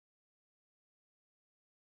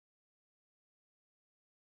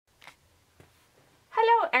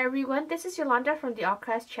everyone, this is Yolanda from the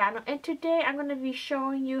Allclass channel, and today I'm going to be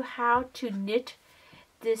showing you how to knit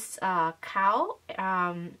this cowl.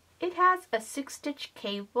 It has a 6-stitch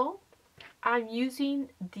cable. I'm using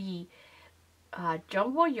the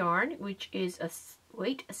jumbo yarn, which is a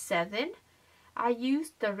weight 7. I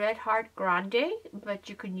used the Red Heart Grande, but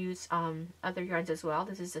you can use other yarns as well.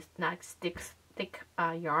 This is a nice thick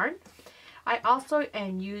yarn. I also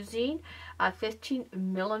am using a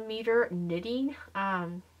 15mm knitting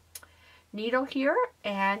needle here,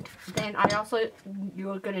 and then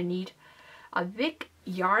you're going to need a big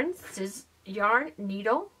yarn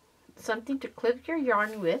needle, something to clip your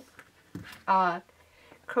yarn with, a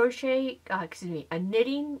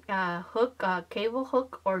knitting hook, cable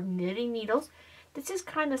hook, or knitting needles. This is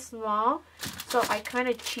kind of small, so I kind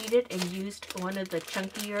of cheated and used one of the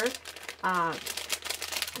chunkier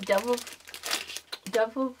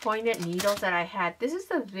double pointed needles that I had. This is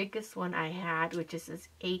the biggest one I had, which is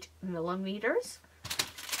 8mm.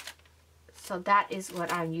 So that is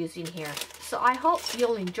what I'm using here. So I hope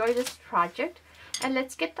you'll enjoy this project, and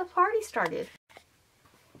let's get the party started.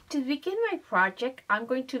 To begin my project, I'm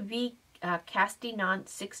going to be casting on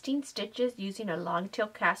 16 stitches using a long tail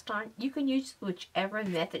cast on. You can use whichever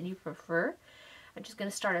method you prefer. I'm just going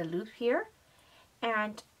to start a loop here,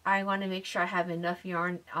 and I want to make sure I have enough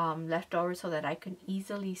yarn left over so that I can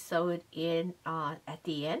easily sew it in at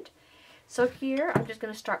the end. So here I'm just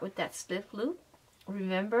going to start with that slip loop.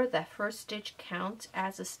 Remember that first stitch counts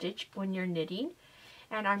as a stitch when you're knitting,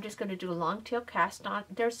 and I'm just going to do a long tail cast on.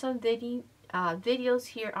 There's some videos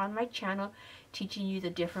here on my channel teaching you the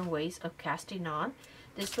different ways of casting on.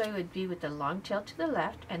 This way would be with the long tail to the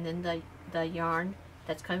left, and then the yarn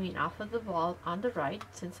that's coming off of the ball on the right,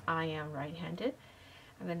 since I am right-handed.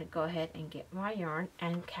 I'm going to go ahead and get my yarn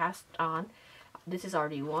and cast on. This is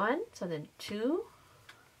already 1, so then 2,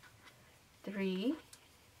 3,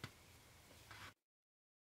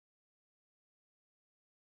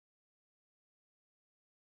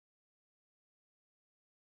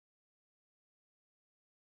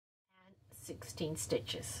 16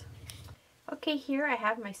 stitches. Okay, here I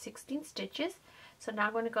have my 16 stitches. So now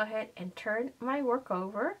I'm going to go ahead and turn my work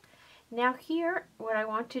over. Now here, what I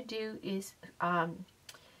want to do is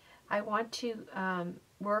I want to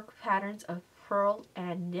work patterns of purl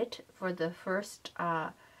and knit for the first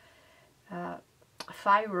 5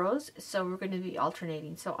 rows. So we're going to be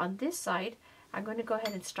alternating. So on this side, I'm going to go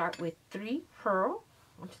ahead and start with 3 purl.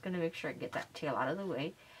 I'm just going to make sure I get that tail out of the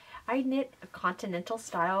way. I knit a continental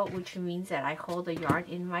style, which means that I hold the yarn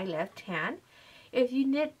in my left hand. If you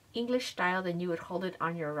knit English style, then you would hold it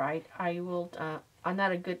on your right. I'm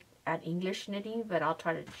not good at English knitting, but I'll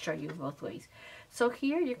try to show you both ways. So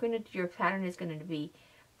here your pattern is going to be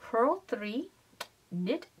purl 3,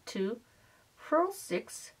 knit 2, purl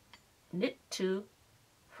 6, knit 2,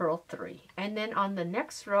 purl 3. And then on the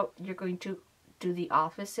next row, you're going to do the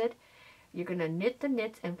opposite. You're going to knit the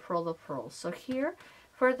knits and purl the purls. So here,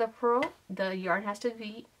 for the purl, the yarn has to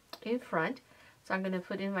be in front. So I'm going to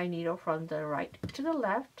put in my needle from the right to the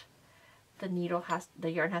left. The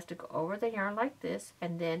yarn has to go over the yarn like this,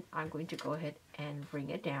 and then I'm going to go ahead and bring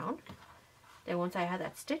it down. Then once I have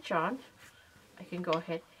that stitch on, I can go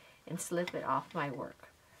ahead and slip it off my work.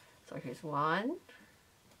 So here's 1,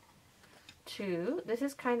 2. This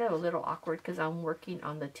is kind of a little awkward because I'm working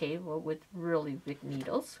on the table with really big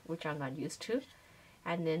needles, which I'm not used to.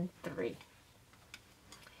 And then 3.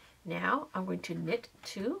 Now I'm going to knit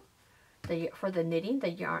 2. For the knitting,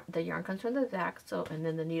 the yarn comes from the back, and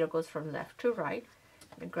then the needle goes from left to right.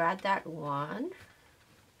 I'm going to grab that 1,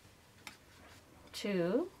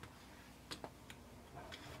 2,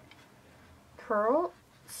 purl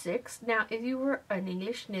 6. Now if you were an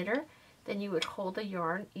English knitter, then you would hold the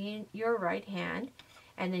yarn in your right hand,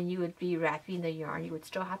 and then you would be wrapping the yarn. You would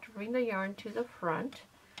still have to bring the yarn to the front,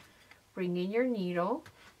 bring in your needle,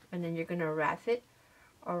 and then you're going to wrap it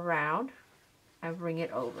around and bring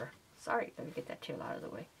it over. Sorry, let me get that tail out of the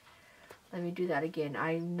way. Let me do that again.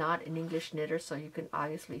 I'm not an English knitter, so you can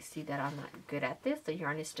obviously see that I'm not good at this. The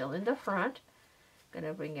yarn is still in the front. I'm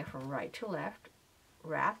going to bring it from right to left,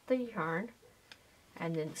 wrap the yarn,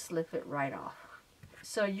 and then slip it right off.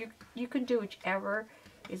 So you can do whichever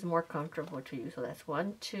is more comfortable to you. So that's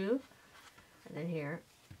 1, 2, and then here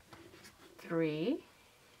 3,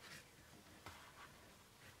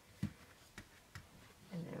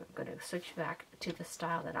 and then I'm going to switch back to the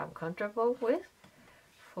style that I'm comfortable with.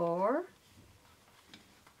 4,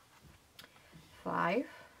 5,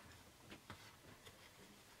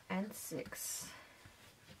 and 6.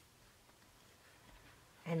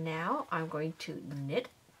 And now I'm going to knit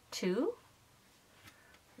 2,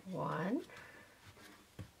 1,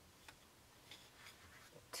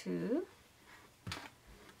 2,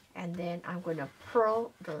 and then I'm going to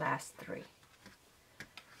purl the last 3.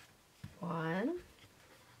 1,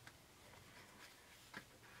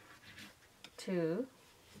 2,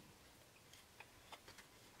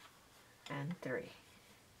 and 3.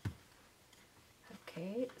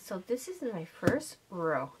 Okay, so this is my first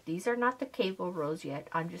row. These are not the cable rows yet.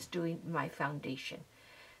 I'm just doing my foundation.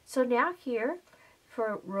 So now here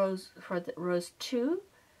for the rows 2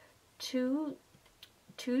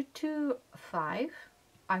 to 5,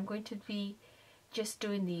 I'm going to be just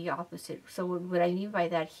doing the opposite. So what I mean by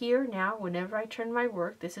that, here now, whenever I turn my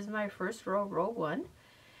work, this is my first row, row 1.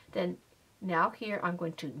 Then now here I'm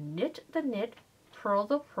going to knit the knit, purl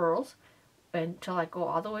the purls until I go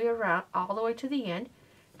all the way around, all the way to the end,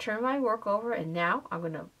 turn my work over, and now I'm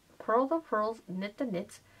going to purl the purls, knit the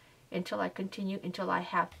knits until I continue until I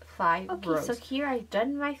have 5 rows. Okay, so here I've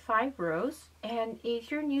done my 5 rows, and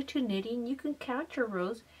if you're new to knitting, you can count your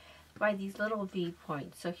rows by these little V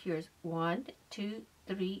points. So here's 1, 2,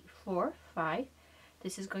 3, 4, 5.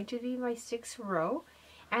 This is going to be my 6th row,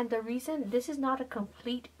 and the reason this is not a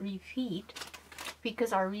complete repeat,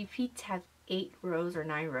 because our repeats have 8 rows or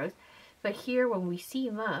 9 rows, but here when we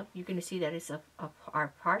seam up, you're going to see that it's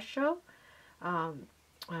our partial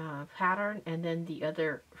pattern, and then the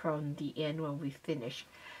other from the end when we finish.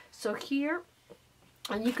 So here,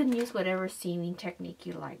 and you can use whatever seaming technique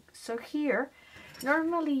you like. So here,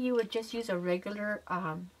 normally you would just use a regular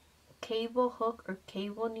cable hook or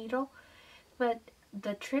cable needle, but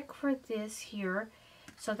the trick for this here,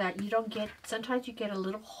 so that you don't get, sometimes you get a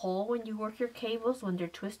little hole when you work your cables when they're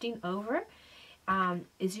twisting over,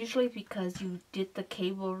 is usually because you did the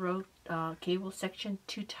cable row, cable section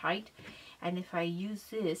too tight. And if I use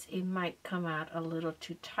this, it might come out a little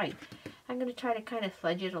too tight. I'm going to try to kind of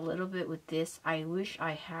fudge it a little bit with this. I wish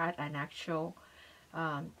I had an actual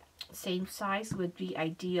same size would be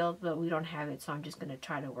ideal, but we don't have it, so I'm just going to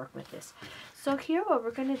try to work with this. So here what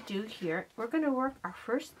we're going to do here, we're going to work our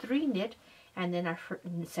first 3 knit and then our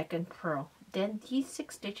second purl. Then these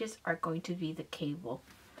 6 stitches are going to be the cable.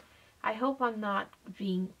 I hope I'm not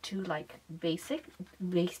being too basic,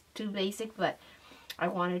 but I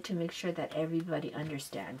wanted to make sure that everybody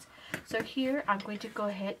understands. So here I'm going to go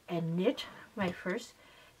ahead and knit my first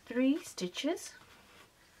 3 stitches.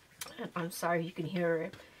 And I'm sorry, you can hear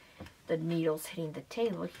the needles hitting the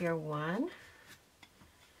table here. 1,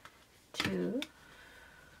 2,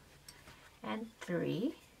 and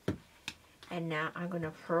 3. And now I'm going to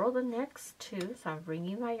purl the next 2. So I'm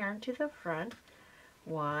bringing my yarn to the front.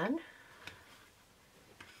 1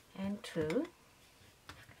 and 2.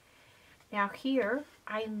 Now here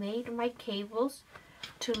I made my cables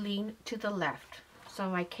to lean to the left. So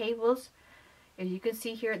my cables, as you can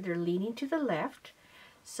see here, they're leaning to the left.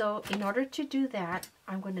 So in order to do that,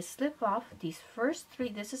 I'm going to slip off these first 3.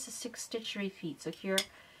 This is a 6 stitch repeat. So here,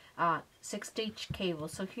 6 stitch cable.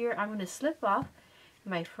 So here I'm going to slip off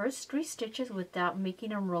my first 3 stitches without making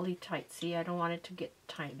them really tight. See, I don't want it to get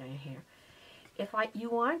tight down here. If you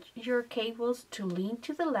want your cables to lean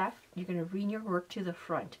to the left, you're going to bring your work to the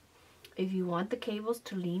front. If you want the cables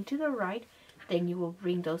to lean to the right, then you will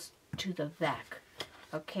bring those to the back.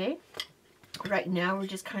 Okay? Right now we're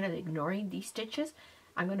just kind of ignoring these stitches.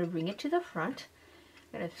 I'm going to bring it to the front.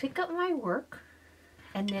 I'm going to pick up my work,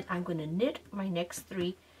 and then I'm going to knit my next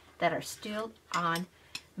 3 that are still on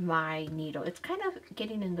my needle. It's kind of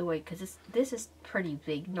getting in the way because this is pretty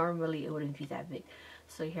big. Normally it wouldn't be that big.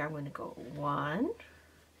 So here I'm going to go 1,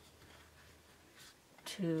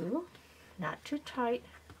 2, not too tight,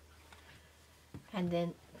 and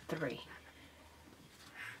then 3.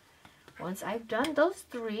 Once I've done those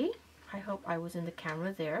 3, I hope I was in the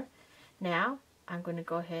camera there. Now I'm going to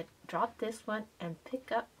go ahead, drop this one, and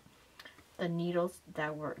pick up the needles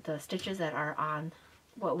that were, the stitches that are on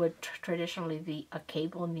what would traditionally be a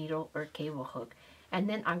cable needle or cable hook. And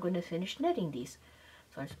then I'm going to finish knitting these.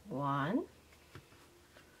 So it's 1,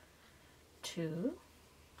 2,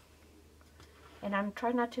 and I'm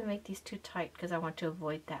trying not to make these too tight because I want to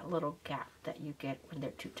avoid that little gap that you get when they're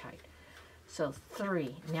too tight. So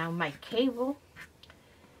 3. Now my cable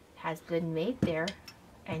has been made there,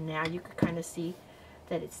 and now you can kind of see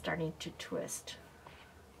that it's starting to twist.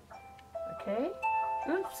 Okay?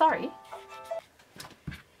 Oops, sorry.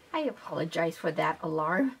 I apologize for that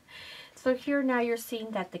alarm. So here now you're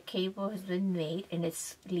seeing that the cable has been made and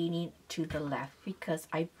it's leaning to the left because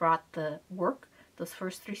I brought the work, those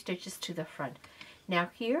first 3 stitches, to the front. Now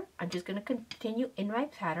here I'm just going to continue in my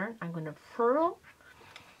pattern. I'm going to purl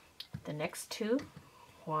the next 2,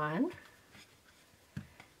 1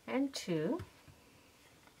 and 2,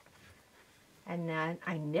 and then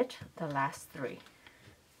I knit the last 3.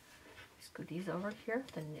 scoot these over here.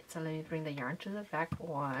 So let me bring the yarn to the back.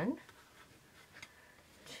 1,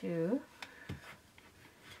 2,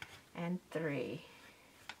 and 3.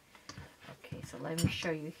 Okay, so let me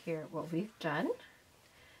show you here what we've done.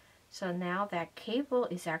 So now that cable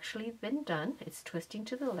is actually been done. It's twisting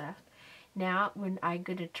to the left. Now when I'm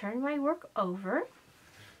going to turn my work over,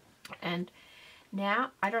 and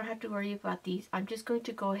now I don't have to worry about these. I'm just going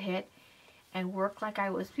to go ahead and work like I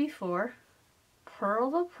was before.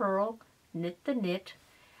 Purl the purl, knit the knit,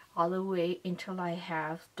 all the way until I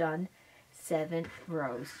have done 7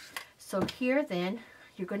 rows. So here then,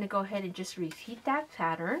 you're going to go ahead and just repeat that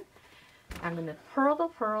pattern. I'm going to purl the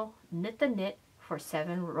purl, knit the knit for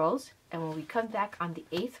 7 rows, and when we come back on the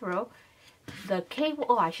 8th row, the cable,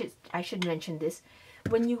 oh, I should mention this.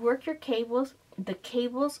 When you work your cables, the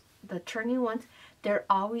turning ones, they're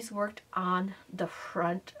always worked on the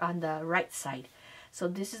front, on the right side. So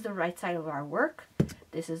this is the right side of our work.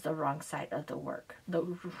 This is the wrong side of the work.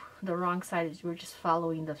 The wrong side is we're just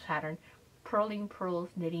following the pattern, purling, purls,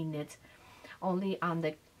 knitting, knits. Only on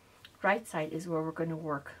the right side is where we're going to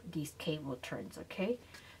work these cable turns, okay?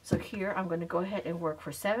 So here I'm going to go ahead and work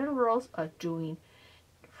for 7 rows of doing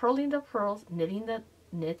purling the purls, knitting the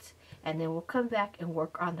knits, and then we'll come back and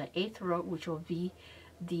work on the 8th row, which will be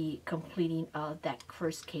the completing of that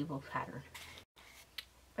first cable pattern.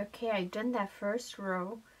 Okay, I've done that first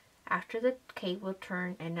row after the cable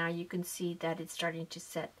turn, and now you can see that it's starting to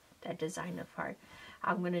set that design apart.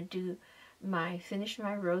 I'm going to finish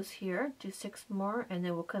my rows here, do 6 more, and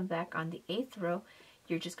then we'll come back on the 8th row.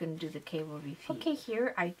 You're just going to do the cable repeat. Okay,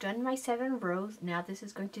 here I've done my 7 rows. Now this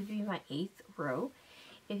is going to be my 8th row.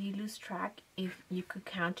 If you lose track, if you could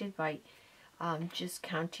count it by just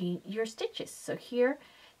counting your stitches. So here,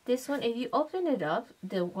 this one, if you open it up,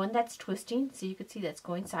 the one that's twisting, so you can see that's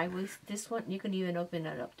going sideways, this one, you can even open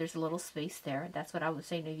it up. There's a little space there. That's what I was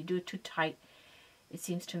saying. If you do it too tight, it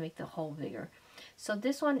seems to make the hole bigger. So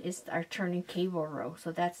this one is our turning cable row.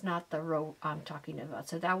 So that's not the row I'm talking about.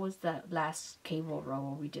 So that was the last cable row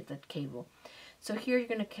where we did the cable. So here you're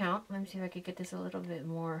going to count. Let me see if I can get this a little bit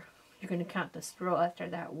more. You're going to count this row after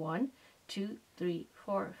that. 1, 2, 3,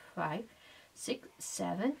 4, 5, 6,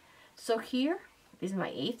 7. So here is my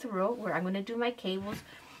 8th row where I'm going to do my cables.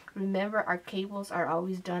 Remember, our cables are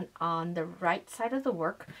always done on the right side of the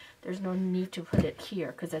work. There's no need to put it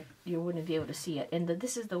here because you wouldn't be able to see it. And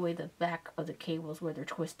this is the way the back of the cables where they're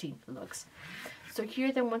twisting looks. So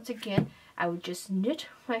here then once again, I would just knit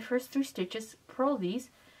my first 3 stitches, purl these.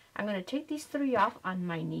 I'm going to take these 3 off on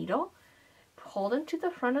my needle, hold them to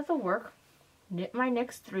the front of the work, knit my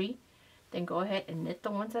next 3, then go ahead and knit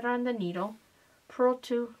the ones that are on the needle, purl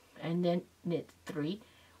 2, and then knit 3.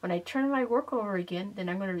 When I turn my work over again, then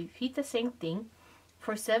I'm going to repeat the same thing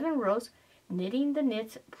for 7 rows, knitting the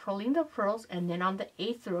knits, purling the purls, and then on the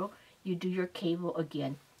 8th row, you do your cable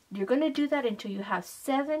again. You're going to do that until you have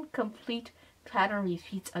 7 complete pattern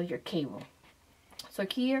repeats of your cable. So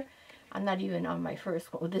here, I'm not even on my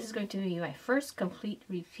first one. This is going to be my first complete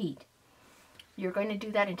repeat. You're going to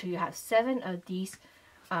do that until you have 7 of these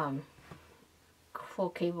full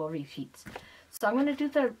cable repeats. So I'm going to do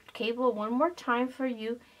the cable one more time for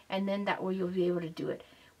you, and then that way you'll be able to do it.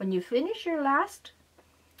 When you finish your last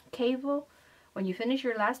cable, when you finish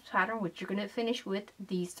your last pattern, which you're going to finish with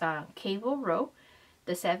these cable row,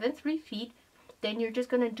 the 7th repeat, then you're just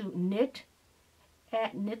going to do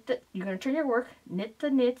you're going to turn your work, knit the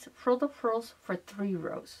knits, purl the purls for 3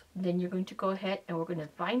 rows. Then you're going to go ahead and we're going to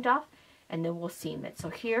bind off, and then we'll seam it. So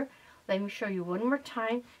here, let me show you one more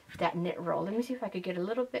time that knit row. Let me see if I could get a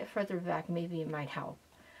little bit further back. Maybe it might help.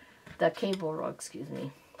 The cable row, excuse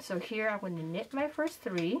me. So here I'm going to knit my first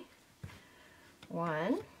 3.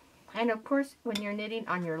 1. And of course, when you're knitting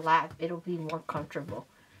on your lap, it'll be more comfortable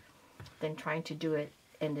than trying to do it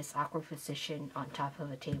in this awkward position on top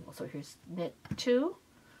of a table. So here's knit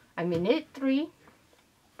 3,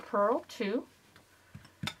 purl 2.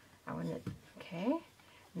 Okay.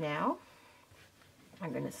 Now,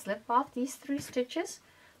 I'm going to slip off these 3 stitches.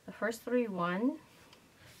 The first 3, 1,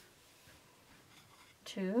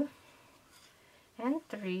 2, and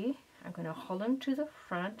 3. I'm going to hold them to the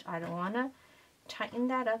front. I don't want to tighten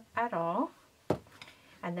that up at all.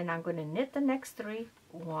 And then I'm going to knit the next 3.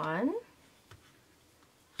 1,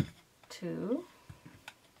 2,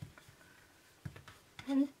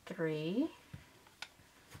 and 3.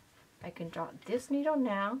 I can drop this needle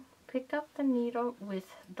now, pick up the needle with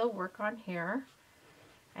the work on here,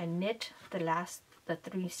 and knit the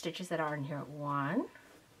 3 stitches that are in here. 1,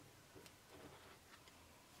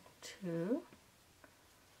 2,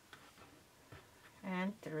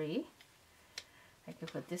 and 3. I can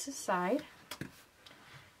put this aside.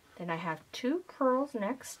 Then I have 2 purls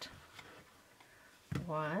next.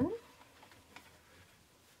 1,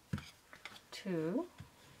 2,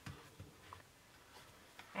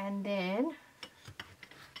 and then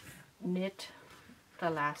knit the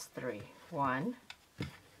last 3. 1,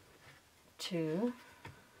 2,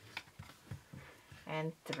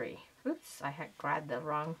 and 3. Oops, I had grabbed the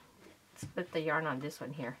wrong, split the yarn on this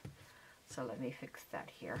one here. So let me fix that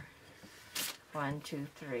here. 1, 2,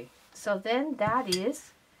 3. So then that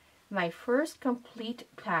is my first complete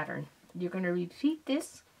pattern. You're going to repeat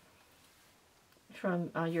this from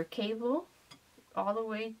your cable all the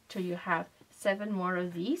way till you have 7 more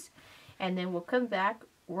of these, and then we'll come back,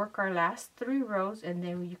 work our last 3 rows, and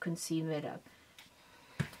then you can seam it up.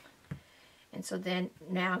 And so then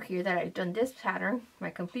now here that I've done this pattern, my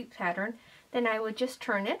complete pattern, then I would just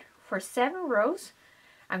turn it for 7 rows.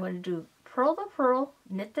 I'm going to do purl the purl,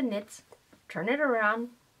 knit the knits, turn it around,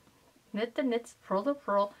 knit the knits, purl the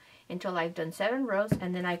purl until I've done 7 rows,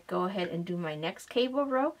 and then I go ahead and do my next cable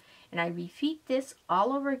row, and I repeat this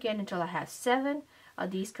all over again until I have 7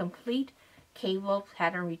 of these complete cable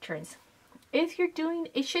pattern returns. If you're doing,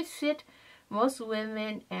 it should fit most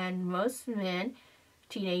women and most men,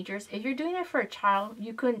 teenagers. If you're doing it for a child,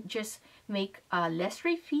 you can just make less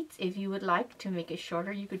repeats. If you would like to make it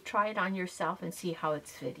shorter, you could try it on yourself and see how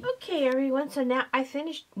it's fitting. Okay everyone, so now I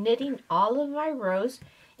finished knitting all of my rows,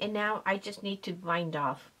 and now I just need to bind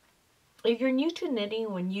off. If you're new to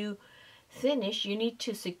knitting, when you finish, you need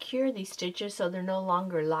to secure these stitches so they're no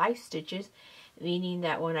longer live stitches, meaning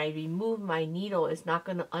that when I remove my needle, it's not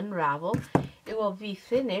going to unravel. It will be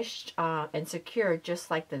finished and secured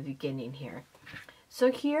just like the beginning here.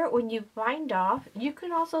 So here, when you bind off, you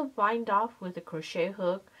can also bind off with a crochet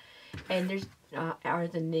hook, and there's or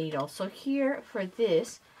the needle. So here for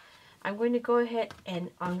this, I'm going to go ahead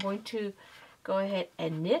and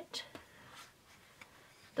knit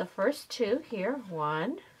the first 2 here,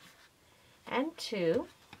 1 and 2,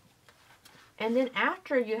 and then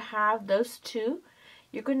after you have those 2,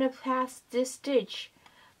 you're going to pass this stitch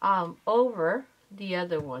over the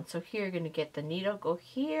other one. So here you're going to get the needle, go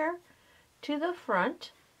here to the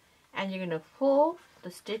front, and you're going to pull the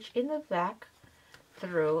stitch in the back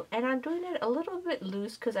through, and I'm doing it a little bit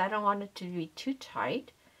loose because I don't want it to be too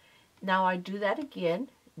tight. Now I do that again,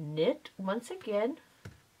 knit once again,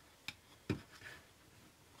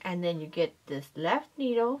 and then you get this left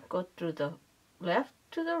needle, go through the left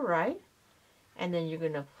to the right, and then you're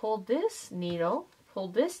going to pull this needle, pull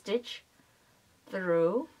this stitch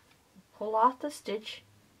through, pull off the stitch,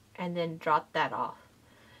 and then drop that off.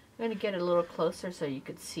 I'm going to get a little closer so you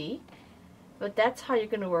could see, but that's how you're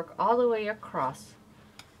going to work all the way across.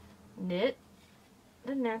 Knit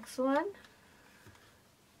the next one.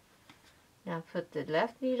 Now put the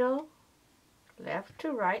left needle left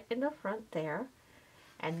to right in the front there,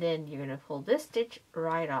 and then you're going to pull this stitch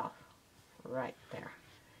right off, right there.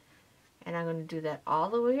 And I'm going to do that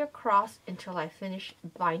all the way across until I finish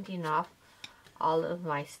binding off all of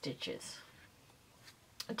my stitches.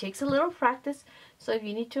 It takes a little practice, so if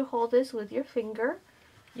you need to hold this with your finger,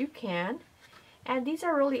 you can. And these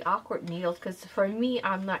are really awkward needles because for me,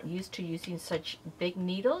 I'm not used to using such big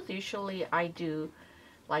needles. Usually I do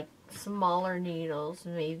like smaller needles,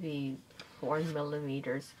 maybe 4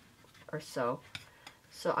 millimeters or so.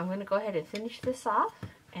 So I'm going to go ahead and finish this off,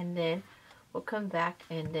 and then we'll come back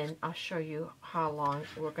and then I'll show you how long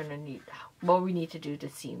we're going to need, what we need to do to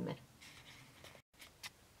seam it.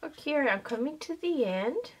 Okay, I'm coming to the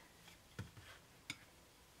end,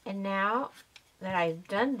 and now that I've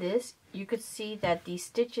done this, you could see that these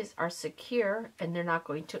stitches are secure and they're not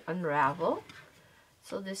going to unravel.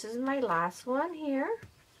 So this is my last one here.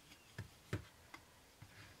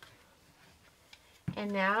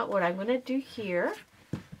 And now what I'm going to do here,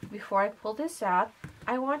 before I pull this out,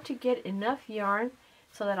 I want to get enough yarn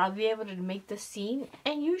so that I'll be able to make the seam,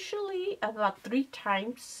 and usually about 3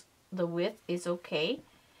 times the width is okay.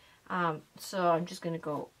 So I'm just going to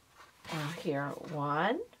go here,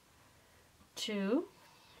 1, 2,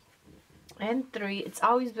 and 3. It's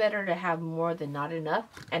always better to have more than not enough,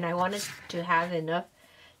 and I wanted to have enough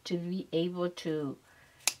to be able to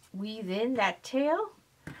weave in that tail.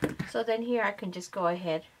 So then here I can just go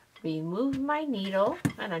ahead, remove my needle,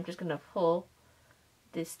 and I'm just going to pull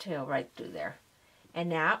this tail right through there. And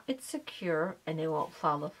now it's secure and it won't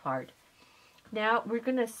fall apart. Now we're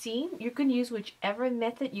going to seam. You can use whichever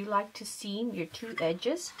method you like to seam your 2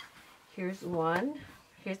 edges. Here's one,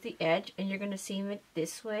 here's the edge, and you're going to seam it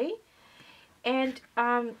this way. And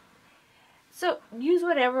so use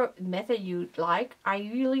whatever method you like. I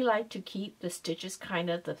really like to keep the stitches kind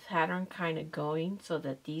of, the pattern kind of going so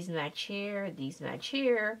that these match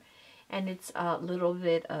here, and it's a little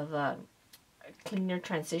bit of a cleaner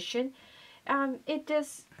transition. It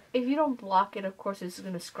just, if you don't block it, of course it's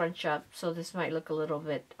going to scrunch up, so this might look a little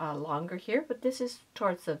bit longer here, but this is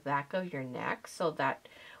towards the back of your neck, so that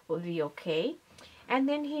will be okay. And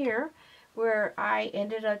then here, where I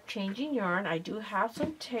ended up changing yarn, I do have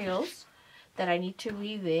some tails that I need to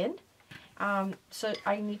weave in, so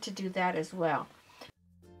I need to do that as well.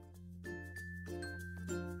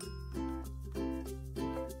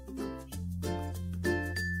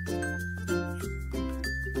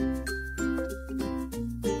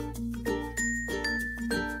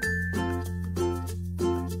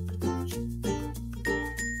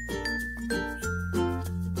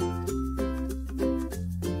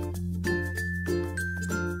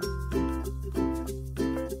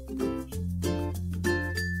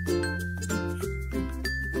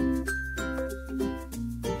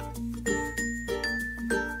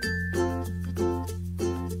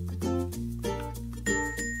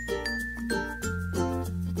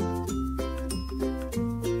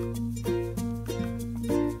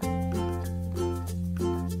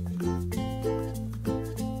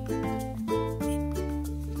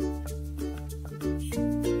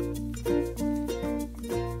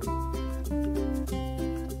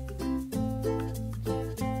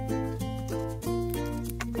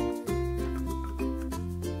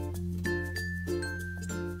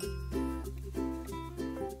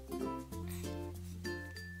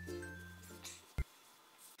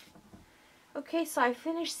 Okay, so I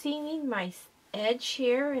finished seaming my edge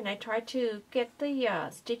here, and I tried to get the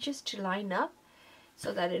stitches to line up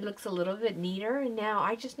so that it looks a little bit neater. And now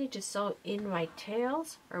I just need to sew in my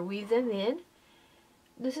tails or weave them in.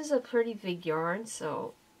 This is a pretty big yarn,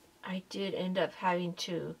 so I did end up having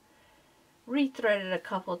to rethread it a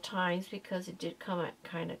couple times because it did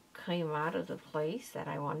kind of came out of the place that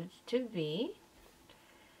I wanted it to be.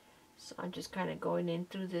 So I'm just kind of going in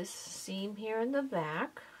through this seam here in the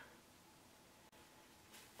back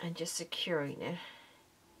and just securing it.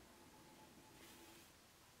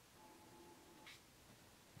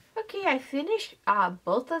 Okay, I finished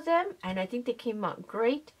both of them, and I think they came out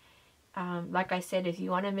great. Like I said, if you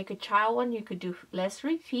want to make a child one, you could do less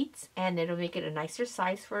repeats, and it'll make it a nicer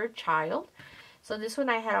size for a child. So this one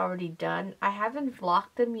I had already done. I haven't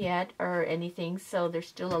blocked them yet or anything, so they're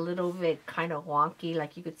still a little bit kind of wonky.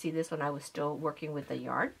 Like you could see this one, I was still working with the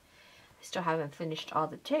yarn. I still haven't finished all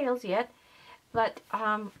the tails yet. But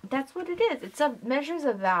that's what it is. It measures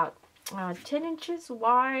about 10 inches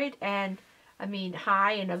wide and,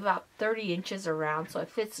 high, and about 30 inches around. So it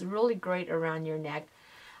fits really great around your neck.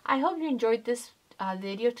 I hope you enjoyed this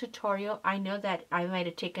video tutorial. I know that I might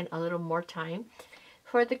have taken a little more time.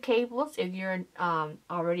 For the cables, if you're an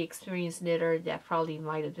already experienced knitter, that probably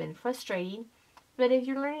might have been frustrating. But if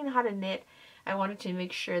you're learning how to knit, I wanted to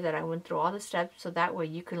make sure that I went through all the steps so that way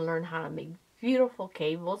you can learn how to make beautiful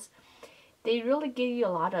cables. They really give you a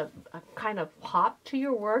lot of kind of pop to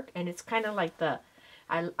your work, and it's kind of like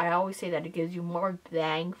I always say that it gives you more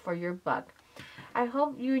bang for your buck. I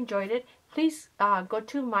hope you enjoyed it. Please go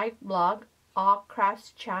to my blog,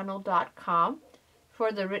 allcraftschannel.com,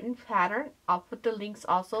 for the written pattern. I'll put the links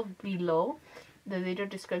also below the video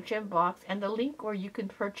description box, and the link where you can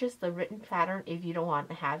purchase the written pattern if you don't want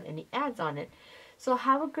to have any ads on it. So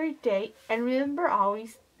have a great day, and remember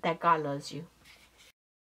always that God loves you.